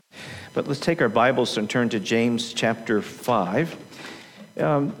But let's take our Bibles and turn to James chapter 5.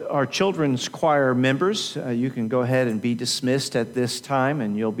 Our children's choir members, you can go ahead and be dismissed at this time,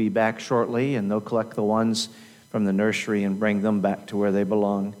 and you'll be back shortly, and they'll collect the ones from the nursery and bring them back to where they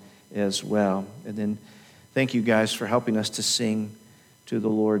belong as well. And then thank you guys for helping us to sing to the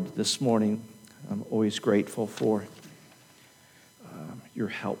Lord this morning. I'm always grateful for your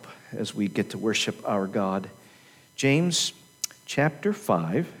help as we get to worship our God. James chapter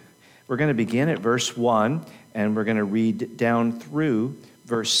 5. We're going to begin at verse 1, and we're going to read down through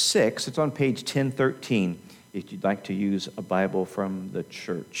verse 6. It's on page 1013, if you'd like to use a Bible from the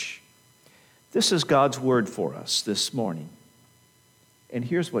church. This is God's word for us this morning. And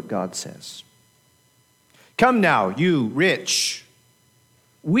here's what God says. Come now, you rich,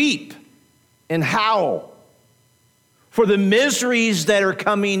 weep and howl for the miseries that are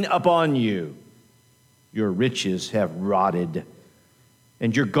coming upon you. Your riches have rotted,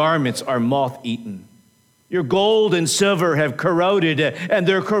 and your garments are moth-eaten. Your gold and silver have corroded, and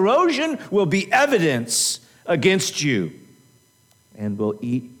their corrosion will be evidence against you, and will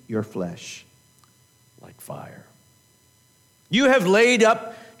eat your flesh like fire. You have laid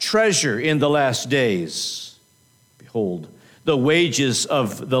up treasure in the last days. Behold, the wages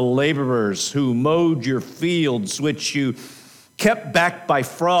of the laborers who mowed your fields, which you kept back by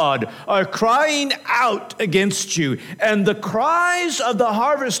fraud, are crying out against you, and the cries of the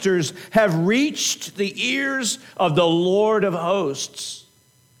harvesters have reached the ears of the Lord of hosts.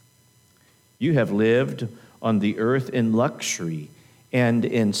 You have lived on the earth in luxury and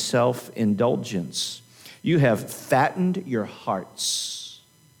in self-indulgence. You have fattened your hearts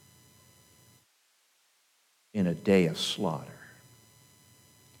in a day of slaughter.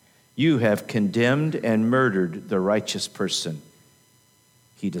 You have condemned and murdered the righteous person.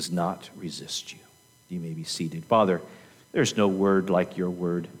 He does not resist you. You may be seated. Father, there's no word like your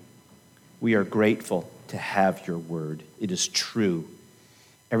word. We are grateful to have your word. It is true.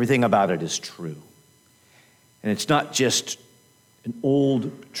 Everything about it is true. And it's not just an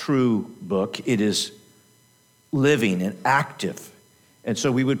old, true book. It is living and active. And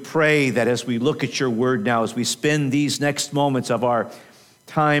so we would pray that as we look at your word now, as we spend these next moments of our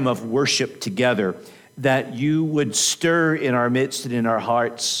time of worship together, that you would stir in our midst and in our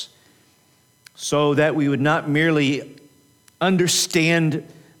hearts so that we would not merely understand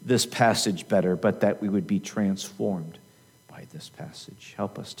this passage better, but that we would be transformed by this passage.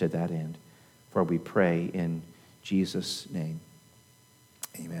 Help us to that end, for we pray in Jesus' name.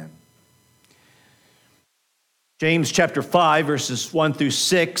 Amen. James chapter 5, verses 1 through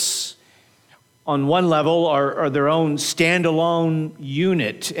 6, on one level are their own standalone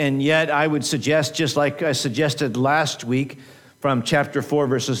unit, and yet I would suggest, just like I suggested last week from chapter 4,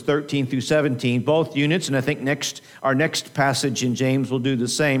 verses 13 through 17, both units, and I think our next passage in James will do the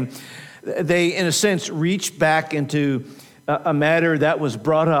same, they, in a sense, reach back into a matter that was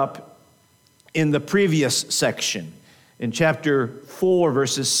brought up in the previous section. In chapter 4,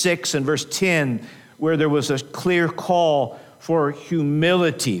 verses 6 and verse 10, where there was a clear call for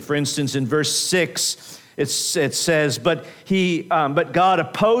humility. For instance, in verse 6, it says, but God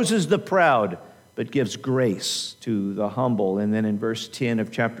opposes the proud, but gives grace to the humble. And then in verse 10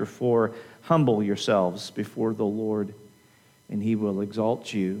 of chapter 4, humble yourselves before the Lord, and he will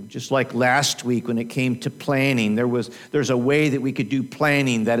exalt you. Just like last week when it came to planning, there's a way that we could do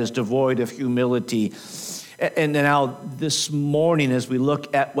planning that is devoid of humility. And now this morning, as we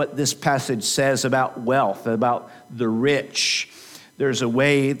look at what this passage says about wealth, about the rich, there's a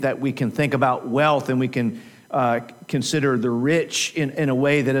way that we can think about wealth, and we can consider the rich in a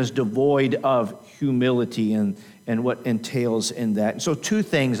way that is devoid of humility and what entails in that. And so two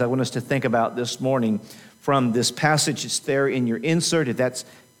things I want us to think about this morning from this passage. It's there in your insert, if that's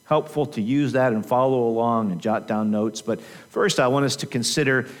helpful to use that and follow along and jot down notes. But first, I want us to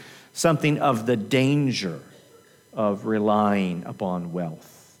consider something of the danger of relying upon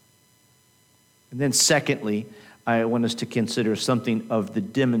wealth. And then secondly, I want us to consider something of the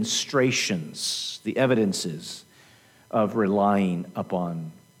demonstrations, the evidences of relying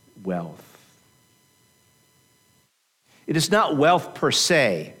upon wealth. It is not wealth per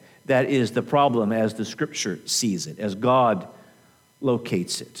se that is the problem as the Scripture sees it, as God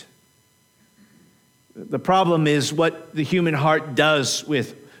locates it. The problem is what the human heart does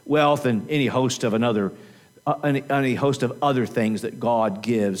with wealth and any host of other things that God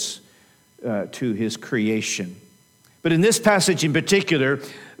gives to his creation. But in this passage in particular,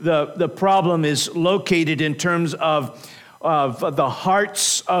 the problem is located in terms of the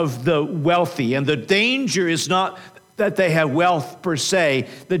hearts of the wealthy. And the danger is not that they have wealth per se.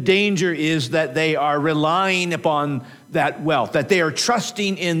 The danger is that they are relying upon that wealth, that they are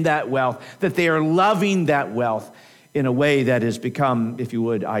trusting in that wealth, that they are loving that wealth in a way that has become, if you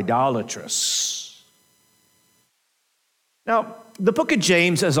would, idolatrous. Now, the book of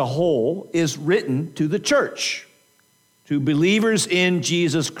James as a whole is written to the church, to believers in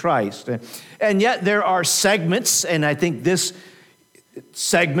Jesus Christ. And yet there are segments, and I think this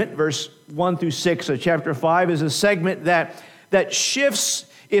segment, verse 1 through 6 of chapter 5, is a segment that shifts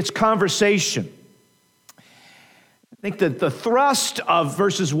its conversation. I think that the thrust of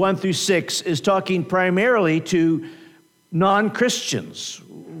verses 1 through 6 is talking primarily to non-Christians,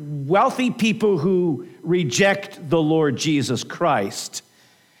 wealthy people who reject the Lord Jesus Christ.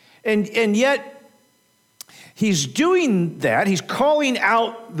 And yet, he's doing that. He's calling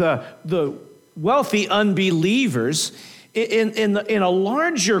out the wealthy unbelievers in a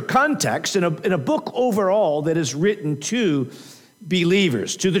larger context, in a book overall that is written to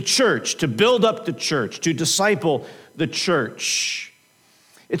believers, to the church, to build up the church, to disciple the church.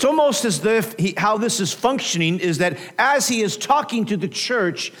 It's almost as if how this is functioning is that as he is talking to the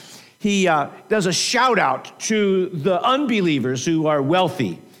church, he does a shout out to the unbelievers who are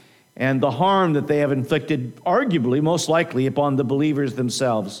wealthy and the harm that they have inflicted, arguably, most likely, upon the believers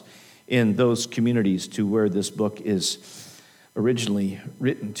themselves in those communities to where this book is originally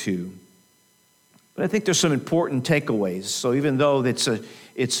written to. But I think there's some important takeaways. So even though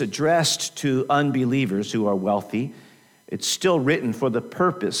it's addressed to unbelievers who are wealthy, it's still written for the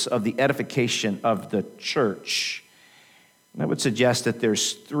purpose of the edification of the church. And I would suggest that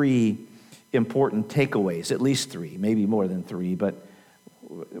there's three important takeaways, at least three, maybe more than three, but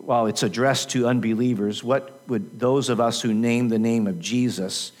while it's addressed to unbelievers, what would those of us who name the name of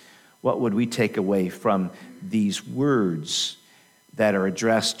Jesus, what would we take away from these words that are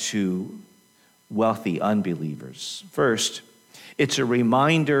addressed to wealthy unbelievers? First, it's a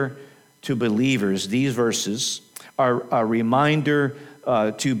reminder to believers. These verses are a reminder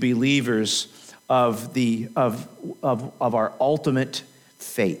to believers of our ultimate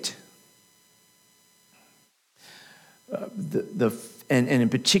fate. And in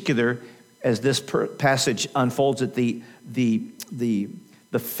particular, as this passage unfolds, at the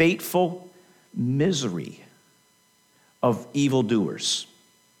fateful misery of evildoers.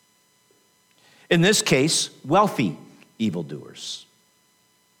 In this case, wealthy evildoers.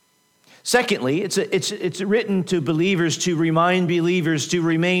 Secondly, it's written to believers to remind believers to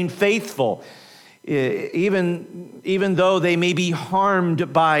remain faithful, even though they may be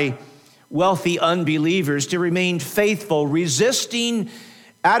harmed by wealthy unbelievers, to remain faithful, resisting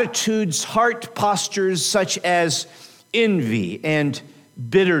attitudes, heart postures such as envy and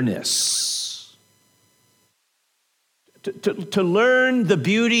bitterness. To learn the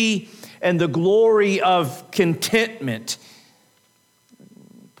beauty and the glory of contentment.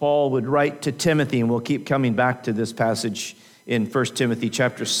 Paul would write to Timothy, and we'll keep coming back to this passage in 1 Timothy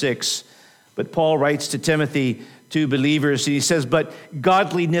chapter 6. But Paul writes to Timothy, to believers, and he says, but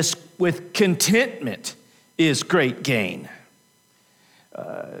godliness with contentment is great gain.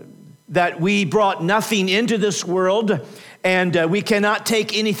 That we brought nothing into this world, and we cannot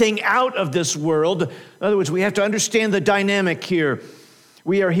take anything out of this world. In other words, we have to understand the dynamic here.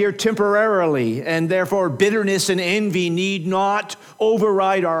 We are here temporarily, and therefore bitterness and envy need not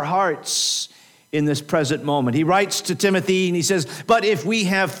override our hearts in this present moment. He writes to Timothy, and he says, but if we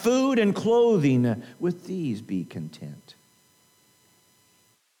have food and clothing, with these be content.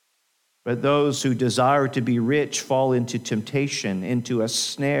 But those who desire to be rich fall into temptation, into a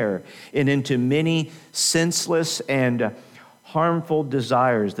snare, and into many senseless and harmful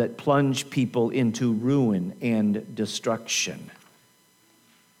desires that plunge people into ruin and destruction.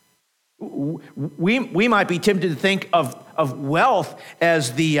 We might be tempted to think of wealth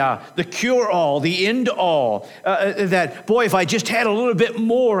as the cure-all, the end-all. That, boy, if I just had a little bit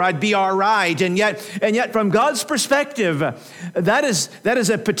more, I'd be all right. And yet, from God's perspective, that is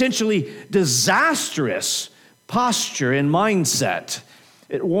a potentially disastrous posture and mindset.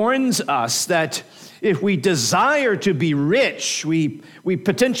 It warns us that if we desire to be rich, we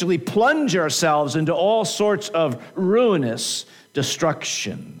potentially plunge ourselves into all sorts of ruinous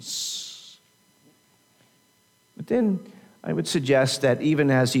destructions. But then I would suggest that even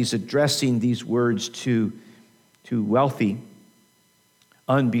as he's addressing these words to wealthy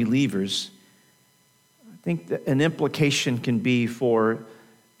unbelievers, I think that an implication can be for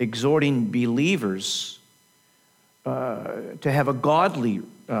exhorting believers to have a godly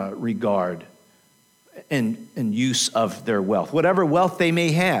regard and use of their wealth, whatever wealth they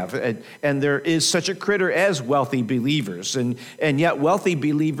may have. And there is such a critter as wealthy believers. And yet wealthy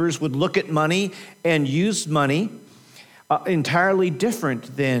believers would look at money and use money entirely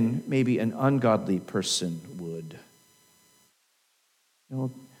different than maybe an ungodly person would.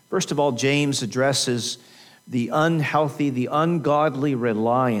 First of all, James addresses the unhealthy, the ungodly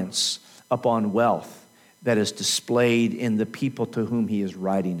reliance upon wealth that is displayed in the people to whom he is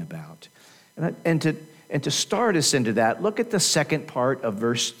writing about. And to start us into that, look at the second part of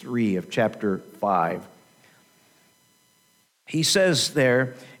verse 3 of chapter 5. He says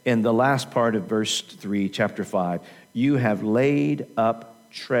there in the last part of verse 3, chapter 5, you have laid up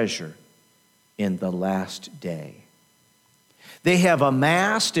treasure in the last day. They have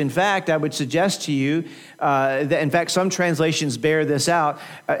amassed. In fact, I would suggest to you that, in fact, some translations bear this out.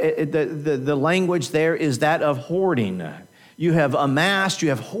 The language there is that of hoarding. You have amassed, you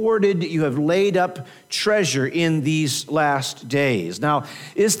have hoarded, you have laid up treasure in these last days. Now,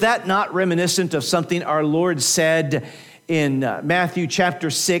 is that not reminiscent of something our Lord said in Matthew chapter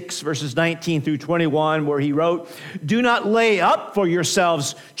 6, verses 19 through 21, where he wrote, do not lay up for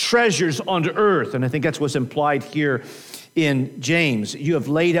yourselves treasures on earth. And I think that's what's implied here in James. You have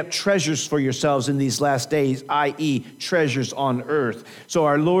laid up treasures for yourselves in these last days, i.e., treasures on earth. So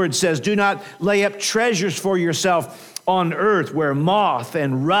our Lord says, do not lay up treasures for yourself on earth where moth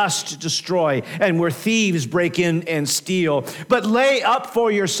and rust destroy and where thieves break in and steal. But lay up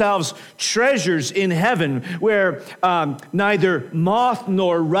for yourselves treasures in heaven where neither moth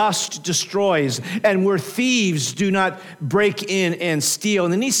nor rust destroys and where thieves do not break in and steal.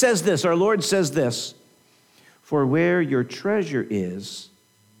 And then he says this, our Lord says this, for where your treasure is,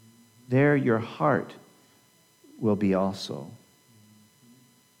 there your heart will be also.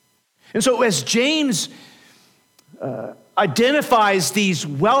 And so as James identifies these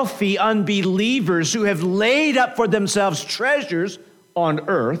wealthy unbelievers who have laid up for themselves treasures on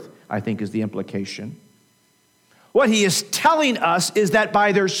earth, I think is the implication. What he is telling us is that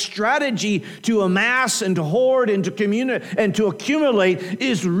by their strategy to amass and to hoard and to accumulate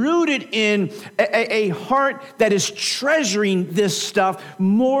is rooted in a heart that is treasuring this stuff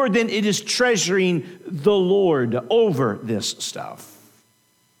more than it is treasuring the Lord over this stuff.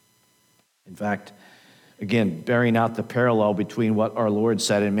 In fact, again, bearing out the parallel between what our Lord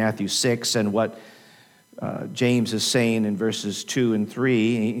said in Matthew 6 and what James is saying in verses 2 and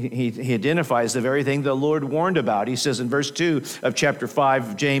 3, he identifies the very thing the Lord warned about. He says in verse 2 of chapter 5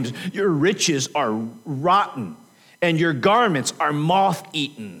 of James, your riches are rotten and your garments are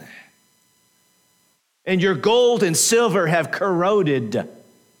moth-eaten and your gold and silver have corroded.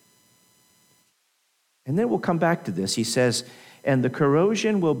 And then we'll come back to this. He says, and the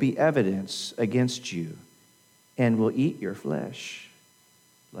corrosion will be evidence against you and will eat your flesh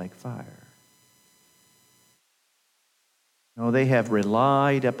like fire. No, they have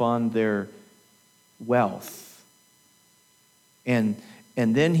relied upon their wealth. And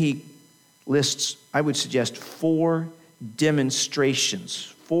then he lists, I would suggest, 4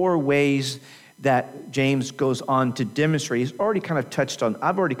 demonstrations, 4 ways that James goes on to demonstrate. I've already kind of touched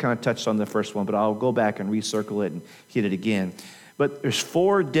on the first one, but I'll go back and recircle it and hit it again. But there's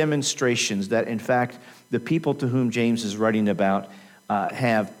 4 demonstrations that, in fact, the people to whom James is writing about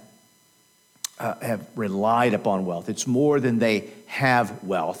have relied upon wealth. It's more than they have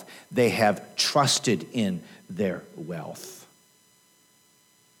wealth. They have trusted in their wealth.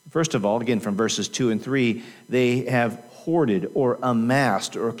 First of all, again, from verses 2 and 3, they have hoarded or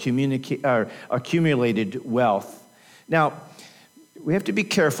amassed or accumulated wealth. Now, we have to be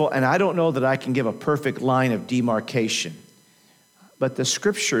careful, and I don't know that I can give a perfect line of demarcation, but the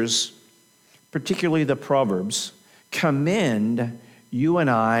scriptures, particularly the Proverbs, commend you and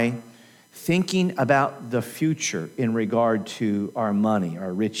I thinking about the future in regard to our money,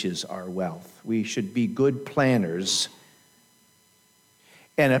 our riches, our wealth. We should be good planners.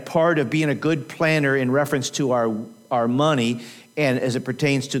 And a part of being a good planner in reference to our money and as it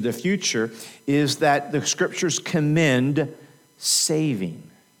pertains to the future is that the scriptures commend saving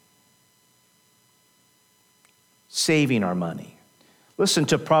our money. Listen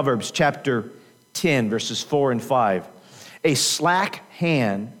to Proverbs chapter 10, verses 4 and 5. A slack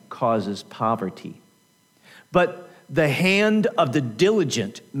hand causes poverty, but the hand of the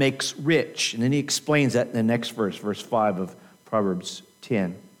diligent makes rich. And then he explains that in the next verse, verse 5 of Proverbs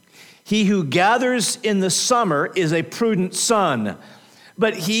 10. He who gathers in the summer is a prudent son,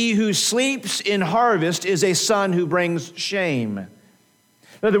 but he who sleeps in harvest is a son who brings shame. In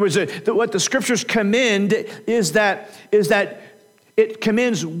other words, what the scriptures commend is that It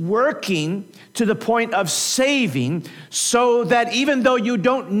commends working to the point of saving, so that even though you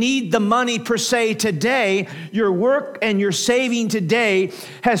don't need the money per se today, your work and your saving today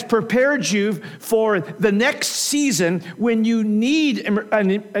has prepared you for the next season when you need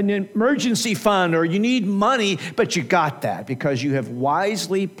an emergency fund or you need money, but you got that because you have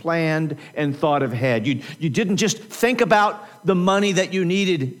wisely planned and thought ahead. You didn't just think about the money that you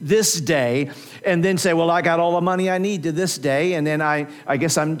needed this day and then say, well, I got all the money I need to this day, and then I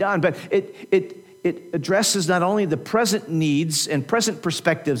guess I'm done. But it addresses not only the present needs and present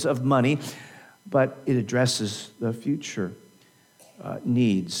perspectives of money, but it addresses the future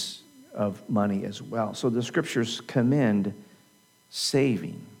needs of money as well. So the scriptures commend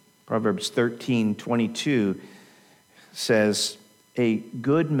saving. Proverbs 13:22 says, a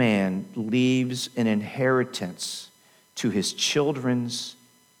good man leaves an inheritance to his children's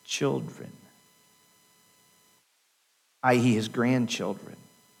children, i.e. his grandchildren.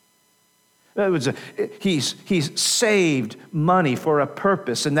 In other words, he's saved money for a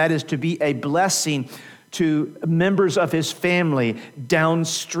purpose, and that is to be a blessing to members of his family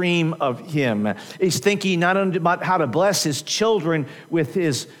downstream of him. He's thinking not only about how to bless his children with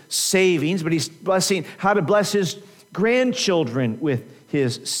his savings, but he's blessing how to bless his grandchildren with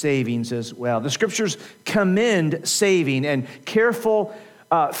his savings as well. The scriptures commend saving and careful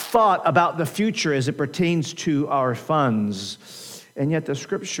thought about the future as it pertains to our funds. And yet the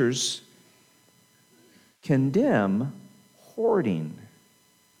scriptures condemn hoarding.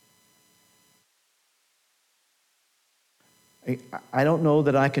 I don't know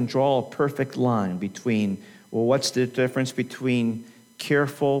that I can draw a perfect line between, well, what's the difference between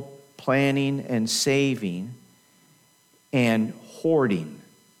careful planning and saving and hoarding?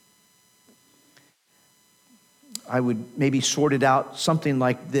 I would maybe sort it out something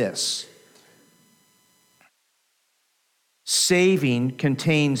like this. Saving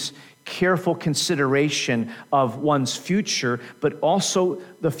contains careful consideration of one's future, but also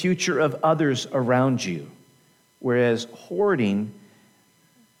the future of others around you. Whereas hoarding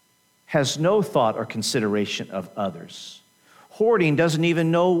has no thought or consideration of others. Hoarding doesn't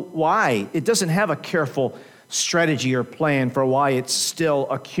even know why. It doesn't have a careful strategy or plan for why it's still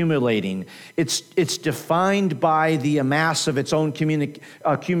accumulating. It's defined by the mass of its own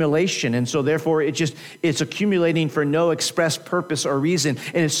accumulation, and so therefore it's accumulating for no express purpose or reason,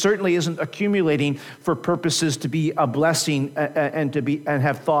 and it certainly isn't accumulating for purposes to be a blessing and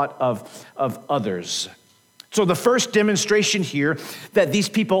have thought of others. So the first demonstration here that these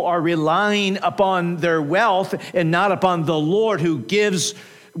people are relying upon their wealth and not upon the Lord who gives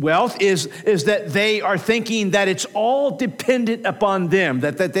wealth is that they are thinking that it's all dependent upon them,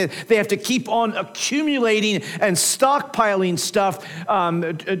 that they have to keep on accumulating and stockpiling stuff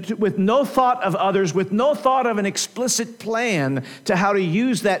with no thought of others, with no thought of an explicit plan to how to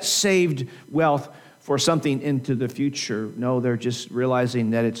use that saved wealth for something into the future. No, they're just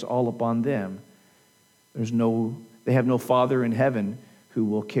realizing that it's all upon them. They have no Father in heaven who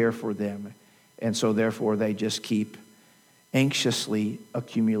will care for them. And so therefore they just keep anxiously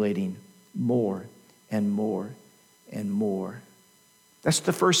accumulating more and more and more. That's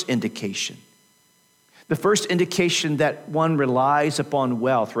the first indication. The first indication that one relies upon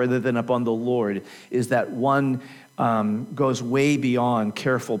wealth rather than upon the Lord is that one goes way beyond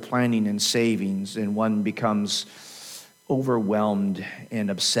careful planning and savings, and one becomes overwhelmed and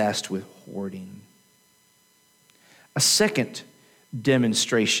obsessed with hoarding. A second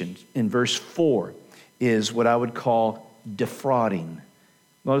demonstration in verse 4 is what I would call defrauding.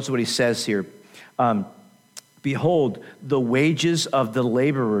 Notice what he says here. Behold, the wages of the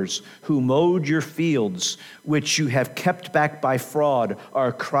laborers who mowed your fields, which you have kept back by fraud,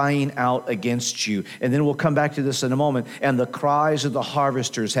 are crying out against you. And then we'll come back to this in a moment. And the cries of the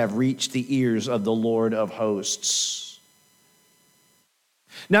harvesters have reached the ears of the Lord of hosts.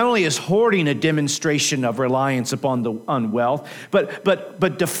 Not only is hoarding a demonstration of reliance on wealth,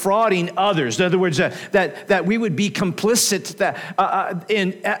 but defrauding others. In other words, that we would be complicit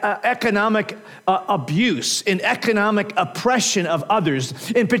in economic abuse, in economic oppression of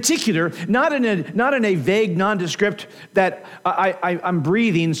others. In particular, not in a vague, nondescript that I'm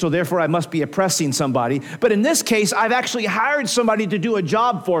breathing, so therefore I must be oppressing somebody. But in this case, I've actually hired somebody to do a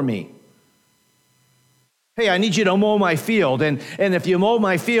job for me. Hey, I need you to mow my field, and if you mow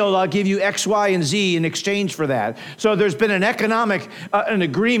my field, I'll give you X, Y, and Z in exchange for that. So there's been an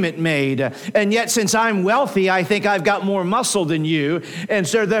agreement made, and yet since I'm wealthy, I think I've got more muscle than you, and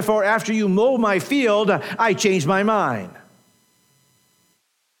so therefore after you mow my field, I change my mind.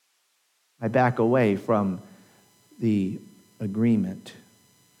 I back away from the agreement.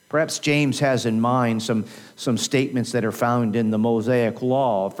 Perhaps James has in mind some statements that are found in the Mosaic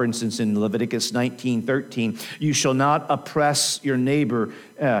Law. For instance, in Leviticus 19:13, you shall not oppress your neighbor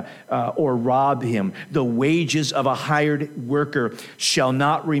or rob him. The wages of a hired worker shall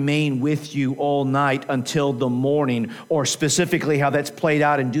not remain with you all night until the morning. Or specifically how that's played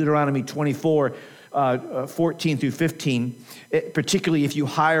out in Deuteronomy 24, 14 through 15. Particularly if you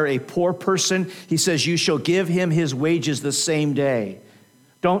hire a poor person, he says you shall give him his wages the same day.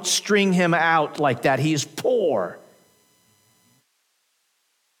 Don't string him out like that. He's poor.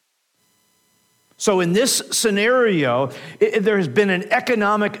 So in this scenario, there has been an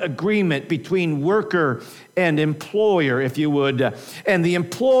economic agreement between worker and employer, if you would. And the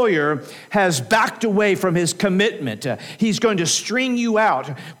employer has backed away from his commitment. He's going to string you out,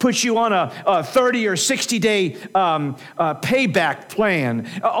 put you on a 30 or 60-day payback plan.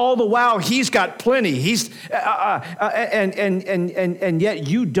 All the while, he's got plenty. And yet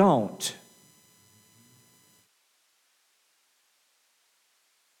you don't.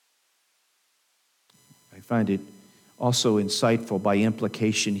 I find it also insightful by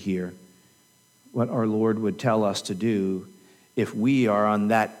implication here what our Lord would tell us to do if we are on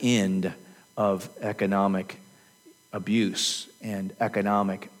that end of economic abuse and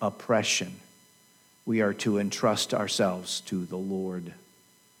economic oppression. We are to entrust ourselves to the Lord. It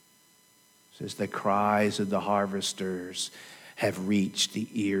says, the cries of the harvesters have reached the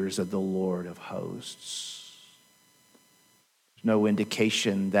ears of the Lord of hosts. There's no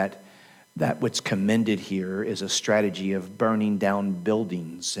indication that what's commended here is a strategy of burning down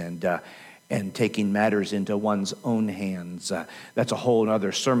buildings and taking matters into one's own hands. That's a whole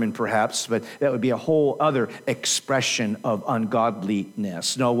other sermon perhaps, but that would be a whole other expression of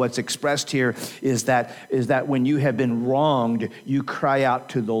ungodliness. No, what's expressed here is that when you have been wronged, you cry out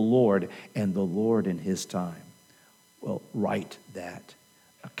to the Lord, and the Lord in his time will right that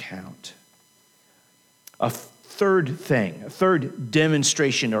account. A third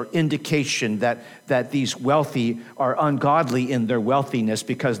demonstration or indication that these wealthy are ungodly in their wealthiness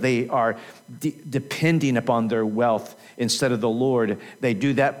because they are depending upon their wealth instead of the Lord. They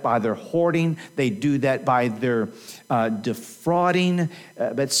do that by their hoarding. They do that by their defrauding.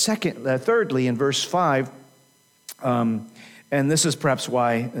 But thirdly, in verse 5, and this is perhaps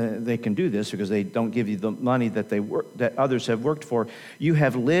why they can do this, because they don't give you the money that others have worked for. You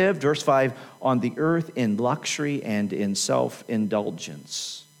have lived, verse 5, on the earth in luxury and in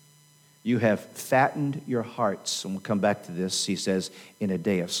self-indulgence. You have fattened your hearts, and we'll come back to this, he says, in a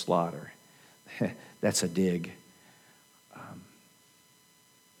day of slaughter. That's a dig.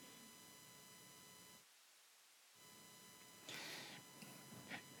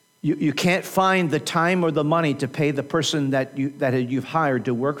 You can't find the time or the money to pay the person that you've hired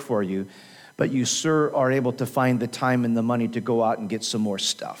to work for you, but you, sir, are able to find the time and the money to go out and get some more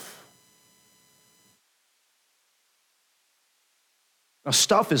stuff. Now,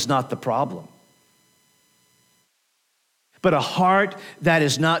 stuff is not the problem. But a heart that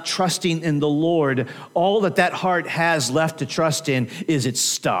is not trusting in the Lord, all that heart has left to trust in is its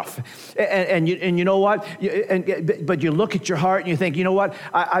stuff. And you know what? But you look at your heart and you think, you know what?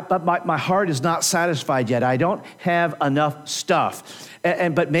 My heart is not satisfied yet. I don't have enough stuff.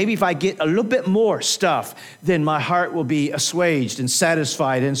 But maybe if I get a little bit more stuff, then my heart will be assuaged and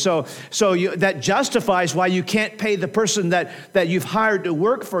satisfied. And so that justifies why you can't pay the person that you've hired to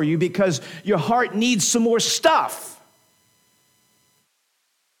work for you, because your heart needs some more stuff.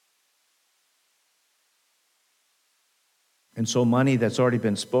 And so money that's already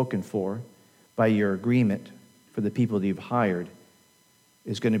been spoken for by your agreement for the people that you've hired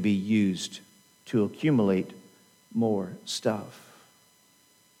is going to be used to accumulate more stuff.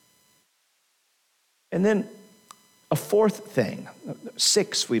 And then a fourth thing,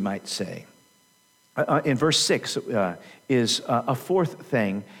 6 we might say, in verse 6 is a fourth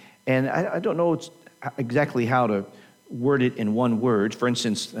thing, and I don't know exactly how to word it in one word. For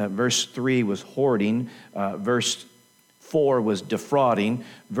instance, verse 3 was hoarding, verse 4 was defrauding.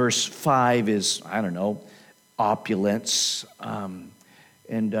 Verse 5 is, opulence. And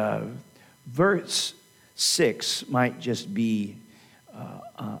verse 6 might just be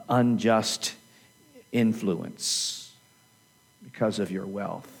unjust influence because of your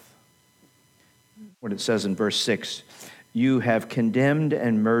wealth. What it says in verse 6, you have condemned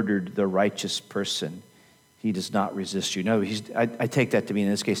and murdered the righteous person. He does not resist you. No, I take that to mean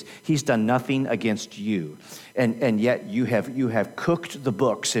in this case, he's done nothing against you. And yet you have cooked the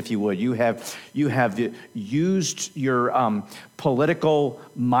books, if you would. You have used your political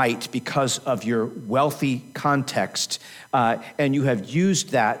might because of your wealthy context. And you have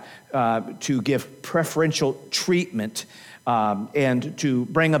used that to give preferential treatment and to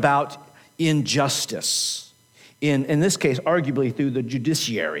bring about injustice. In this case, arguably through the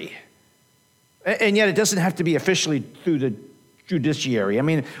judiciary. And yet it doesn't have to be officially through the judiciary. I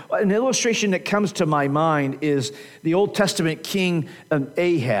mean, an illustration that comes to my mind is the Old Testament king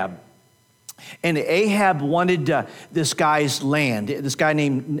Ahab. And Ahab wanted this guy's land, this guy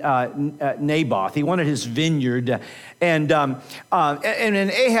named Naboth. He wanted his vineyard. And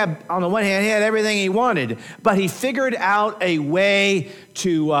Ahab, on the one hand, he had everything he wanted, but he figured out a way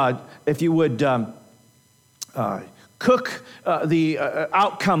to, if you would, cook the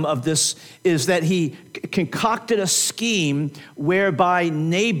outcome of this is that he concocted a scheme whereby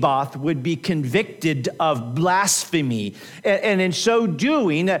Naboth would be convicted of blasphemy. And in so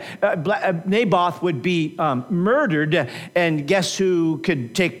doing, Naboth would be murdered, and guess who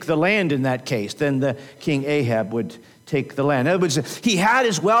could take the land in that case? Then the king Ahab would take the land. In other words, he had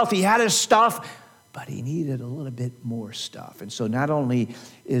his wealth, he had his stuff, but he needed a little bit more stuff. And so not only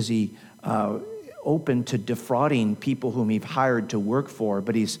is he open to defrauding people whom he's hired to work for,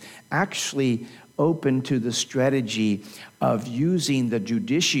 but he's actually open to the strategy of using the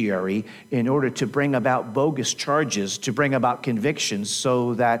judiciary in order to bring about bogus charges, to bring about convictions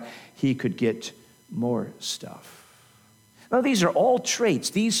so that he could get more stuff. Now, these are all traits.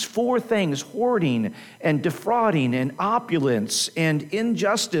 These four things, hoarding and defrauding and opulence and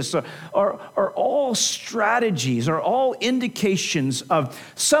injustice, are all strategies, are all indications of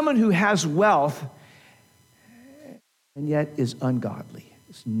someone who has wealth and yet is ungodly,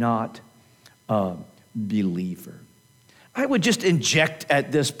 is not a believer. I would just inject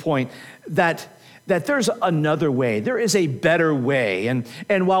at this point that there's another way. There is a better way.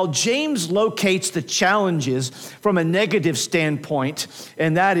 And while James locates the challenges from a negative standpoint,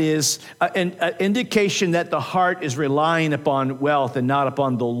 and that is an indication that the heart is relying upon wealth and not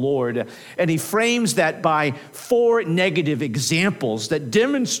upon the Lord, and he frames that by four negative examples that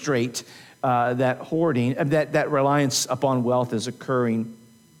demonstrate that hoarding, that reliance upon wealth is occurring.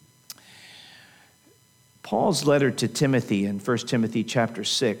 Paul's letter to Timothy in 1 Timothy chapter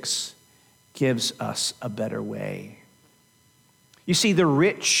 6 gives us a better way. You see, the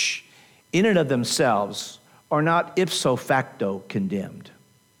rich in and of themselves are not ipso facto condemned.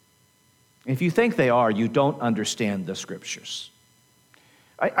 If you think they are, you don't understand the scriptures.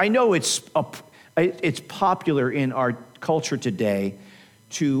 I know it's popular in our culture today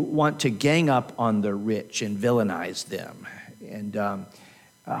to want to gang up on the rich and villainize them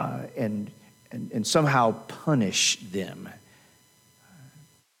and somehow punish them.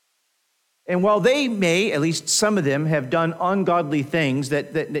 And while they may, at least some of them, have done ungodly things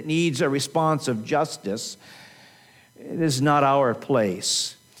that needs a response of justice, it is not our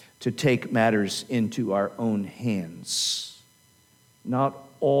place to take matters into our own hands. Not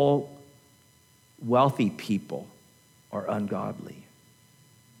all wealthy people are ungodly.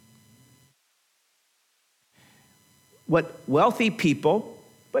 What wealthy people,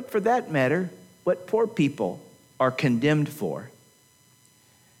 but for that matter, what poor people are condemned for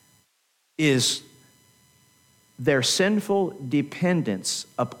is their sinful dependence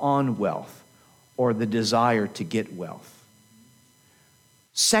upon wealth or the desire to get wealth.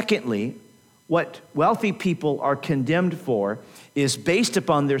 Secondly, what wealthy people are condemned for is based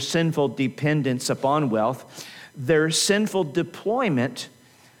upon their sinful dependence upon wealth, their sinful deployment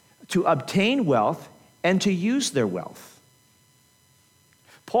to obtain wealth and to use their wealth.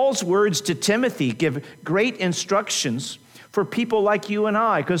 Paul's words to Timothy give great instructions for people like you and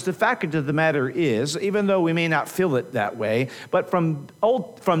I, because the fact of the matter is, even though we may not feel it that way, but from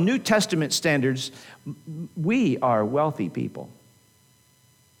New Testament standards, we are wealthy people.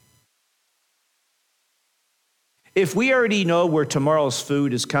 If we already know where tomorrow's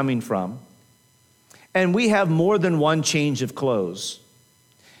food is coming from, and we have more than one change of clothes,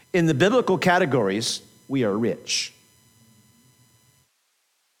 in the biblical categories, we are rich.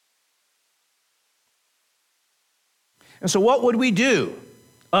 And so what would we do,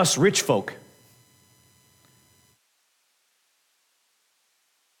 us rich folk?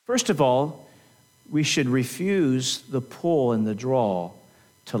 First of all, we should refuse the pull and the draw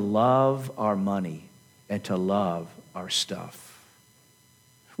to love our money and to love our stuff.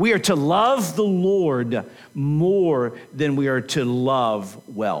 We are to love the Lord more than we are to love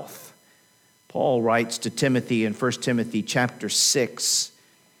wealth. Paul writes to Timothy in 1 Timothy chapter 6,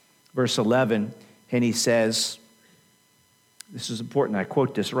 verse 11, and he says, this is important, I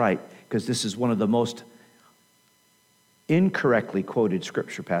quote this right, because this is one of the most incorrectly quoted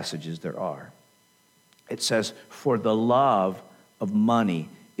scripture passages there are. It says, "For the love of money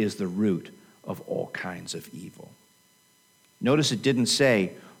is the root of all kinds of evil." Notice it didn't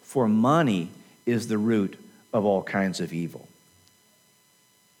say, "For money is the root of all kinds of evil.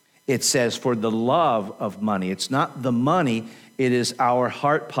 It says, for the love of money. It's not the money, it is our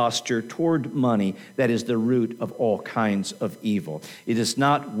heart posture toward money that is the root of all kinds of evil. It is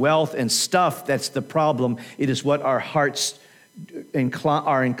not wealth and stuff that's the problem. It is what our hearts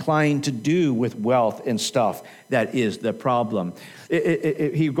are inclined to do with wealth and stuff that is the problem.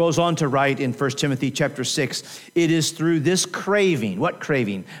 He goes on to write in 1 Timothy chapter 6, it is through this craving. What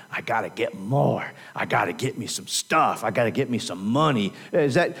craving? I got to get more. I got to get me some stuff. I got to get me some money.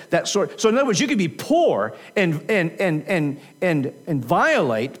 Is that sort? So in other words, you could be poor and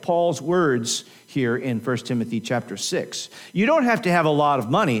violate Paul's words here in 1 Timothy chapter 6. You don't have to have a lot of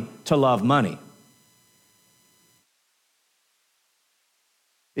money to love money.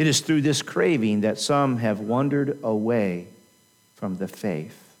 It is through this craving that some have wandered away from the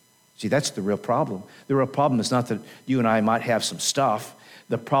faith. See, that's the real problem. The real problem is not that you and I might have some stuff.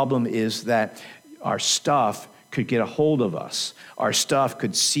 The problem is that our stuff could get a hold of us. Our stuff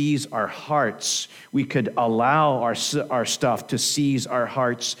could seize our hearts. We could allow our stuff to seize our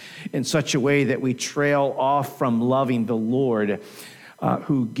hearts in such a way that we trail off from loving the Lord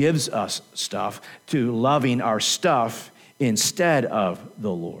who gives us stuff to loving our stuff instead of the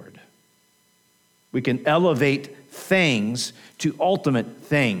Lord. We can elevate things to ultimate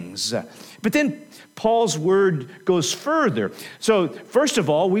things. But then Paul's word goes further. So first of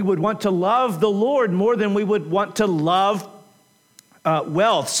all, we would want to love the Lord more than we would want to love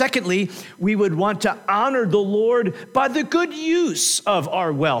wealth. Secondly, we would want to honor the Lord by the good use of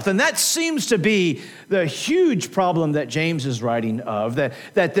our wealth. And that seems to be the huge problem that James is writing of, that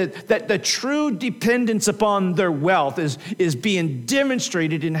the true dependence upon their wealth is being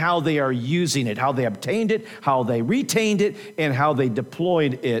demonstrated in how they are using it, how they obtained it, how they retained it, and how they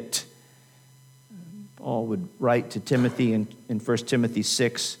deployed it. Paul would write to Timothy in 1 Timothy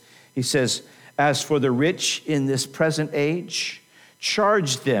 6. He says, as for the rich in this present age,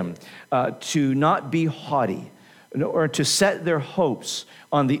 charge them to not be haughty or to set their hopes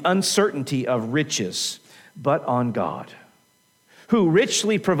on the uncertainty of riches, but on God, who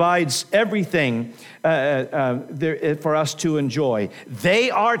richly provides everything for us to enjoy.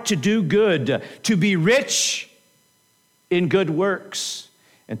 They are to do good, to be rich in good works,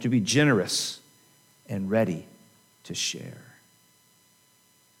 and to be generous and ready to share.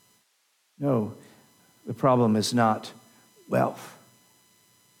 No, the problem is not wealth.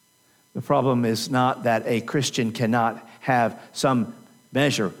 The problem is not that a Christian cannot have some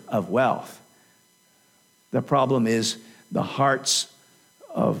measure of wealth. The problem is the hearts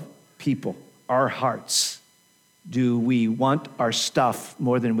of people, our hearts. Do we want our stuff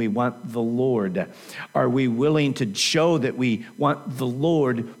more than we want the Lord? Are we willing to show that we want the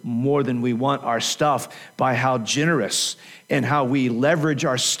Lord more than we want our stuff by how generous and how we leverage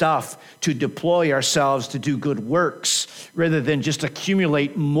our stuff to deploy ourselves to do good works rather than just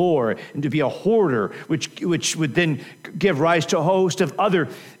accumulate more and to be a hoarder, which would then give rise to a host of other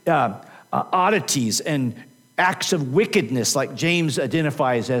oddities and acts of wickedness like James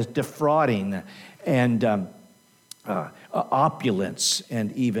identifies as defrauding and opulence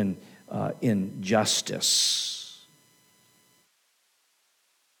and even injustice.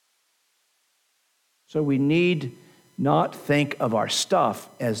 So we need not think of our stuff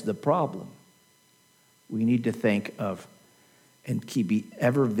as the problem. We need to think of and be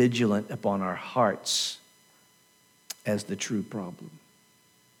ever vigilant upon our hearts as the true problem.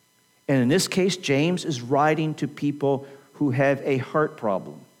 And in this case, James is writing to people who have a heart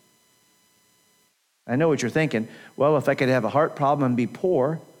problem. I know what you're thinking. Well, if I could have a heart problem and be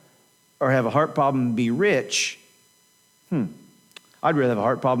poor, or have a heart problem and be rich, I'd rather have a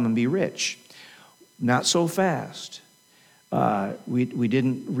heart problem and be rich. Not so fast. We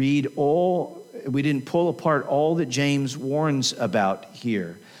didn't pull apart all that James warns about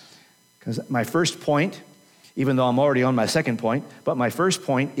here. Because my first point, even though I'm already on my second point, but my first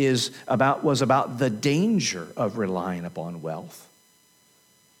point was about the danger of relying upon wealth.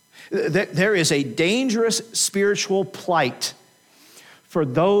 There is a dangerous spiritual plight for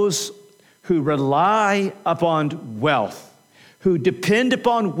those who rely upon wealth, who depend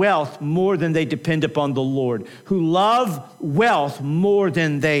upon wealth more than they depend upon the Lord, who love wealth more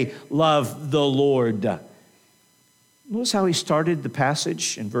than they love the Lord. Notice how he started the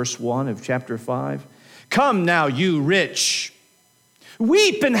passage in verse 1 of chapter 5. Come now, you rich,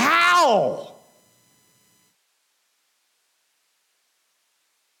 weep and howl.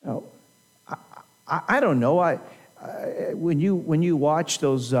 Now, I don't know. When you watch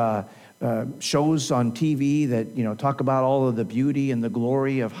those shows on TV that talk about all of the beauty and the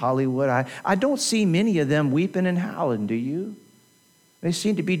glory of Hollywood, I don't see many of them weeping and howling. Do you? They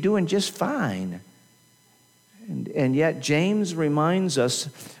seem to be doing just fine. And yet James reminds us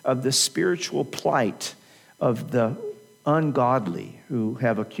of the spiritual plight of the ungodly who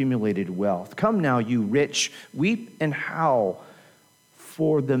have accumulated wealth. Come now, you rich, weep and howl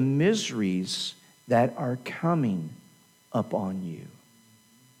for the miseries that are coming upon you.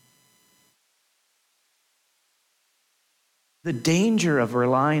 The danger of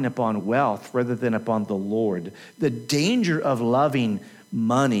relying upon wealth rather than upon the Lord. The danger of loving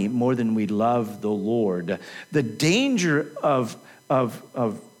money more than we love the Lord. The danger of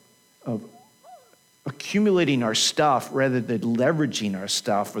accumulating our stuff rather than leveraging our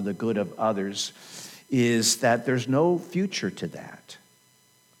stuff for the good of others is that there's no future to that.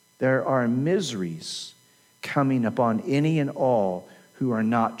 There are miseries coming upon any and all who are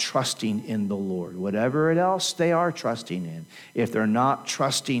not trusting in the Lord. Whatever else they are trusting in, if they're not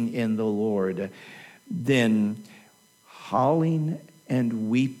trusting in the Lord, then howling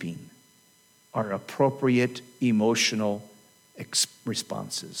and weeping are appropriate emotional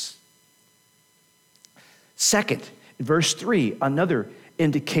responses. Second, in verse 3, another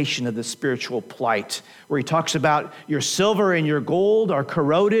indication of the spiritual plight, where he talks about your silver and your gold are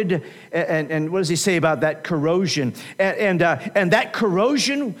corroded. And what does he say about that corrosion? And that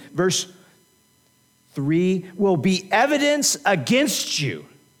corrosion, verse 3, will be evidence against you.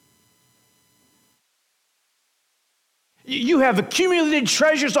 You have accumulated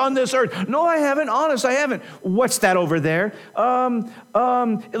treasures on this earth. No, I haven't. Honest, I haven't. What's that over there?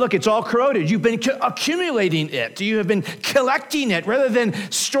 Look, it's all corroded. You've been accumulating it. You have been collecting it rather than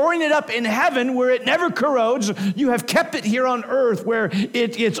storing it up in heaven where it never corrodes. You have kept it here on earth where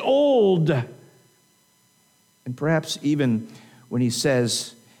it's old. And perhaps even when he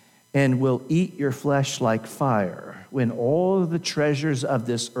says, and will eat your flesh like fire, when all the treasures of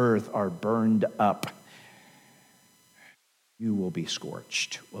this earth are burned up, you will be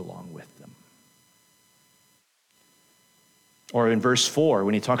scorched along with them. Or in verse 4,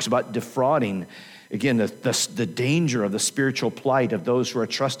 when he talks about defrauding, again, the danger of the spiritual plight of those who are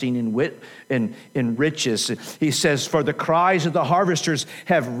trusting in riches. He says, for the cries of the harvesters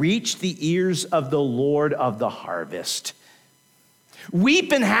have reached the ears of the Lord of the harvest.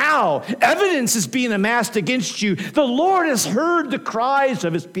 Weep and howl. Evidence is being amassed against you. The Lord has heard the cries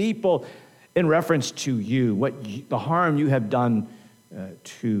of his people in reference to you, the harm you have done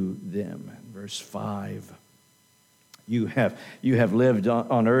to them. Verse 5, you have lived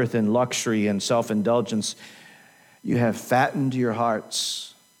on earth in luxury and self-indulgence. You have fattened your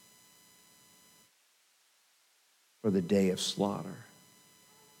hearts for the day of slaughter.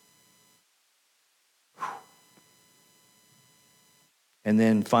 And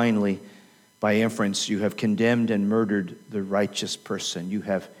then finally, by inference, you have condemned and murdered the righteous person. You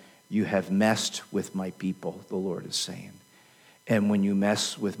have messed with my people, the Lord is saying. And when you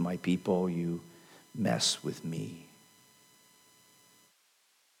mess with my people, you mess with me.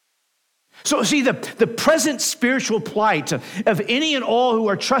 So see, the present spiritual plight of any and all who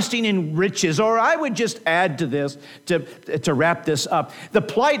are trusting in riches, or I would just add to this, to wrap this up, the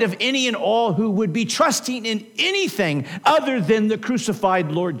plight of any and all who would be trusting in anything other than the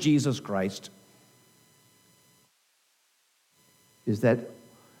crucified Lord Jesus Christ, is that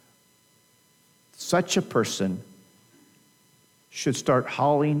such a person should start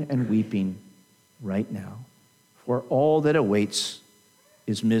howling and weeping right now, for all that awaits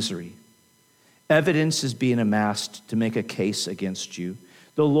is misery. Evidence is being amassed to make a case against you.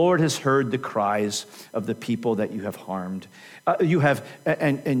 The Lord has heard the cries of the people that you have harmed. You,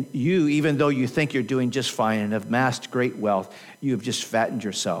 even though you think you're doing just fine and have amassed great wealth, you have just fattened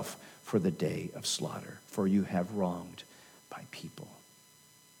yourself for the day of slaughter, for you have wronged my people.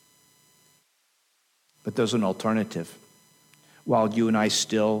 But there's an alternative. While you and I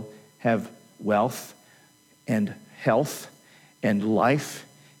still have wealth and health and life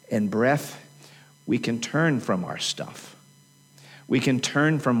and breath, we can turn from our stuff. We can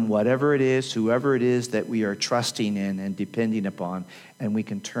turn from whatever it is, whoever it is that we are trusting in and depending upon, and we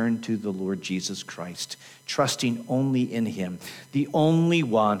can turn to the Lord Jesus Christ, trusting only in him, the only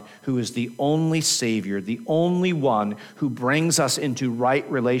one who is the only Savior, the only one who brings us into right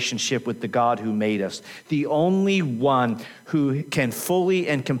relationship with the God who made us, the only one who can fully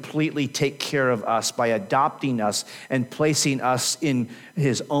and completely take care of us by adopting us and placing us in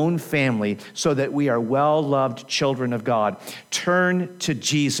his own family so that we are well-loved children of God. Turn to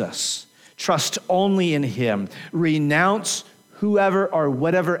Jesus. Trust only in him. Renounce whoever or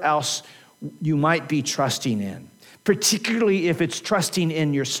whatever else you might be trusting in, particularly if it's trusting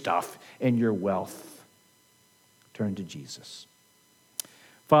in your stuff and your wealth. Turn to Jesus.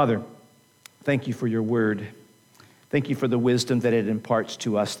 Father, thank you for your word. Thank you for the wisdom that it imparts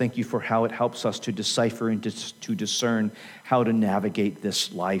to us. Thank you for how it helps us to decipher and to discern how to navigate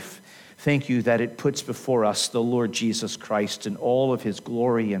this life. Thank you that it puts before us the Lord Jesus Christ in all of his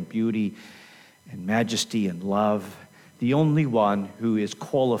glory and beauty and majesty and love, the only one who is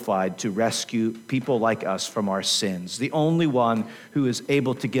qualified to rescue people like us from our sins, the only one who is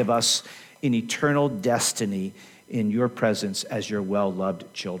able to give us an eternal destiny in your presence as your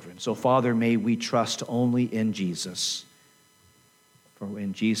well-loved children. So, Father, may we trust only in Jesus. For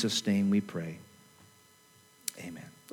in Jesus' name we pray.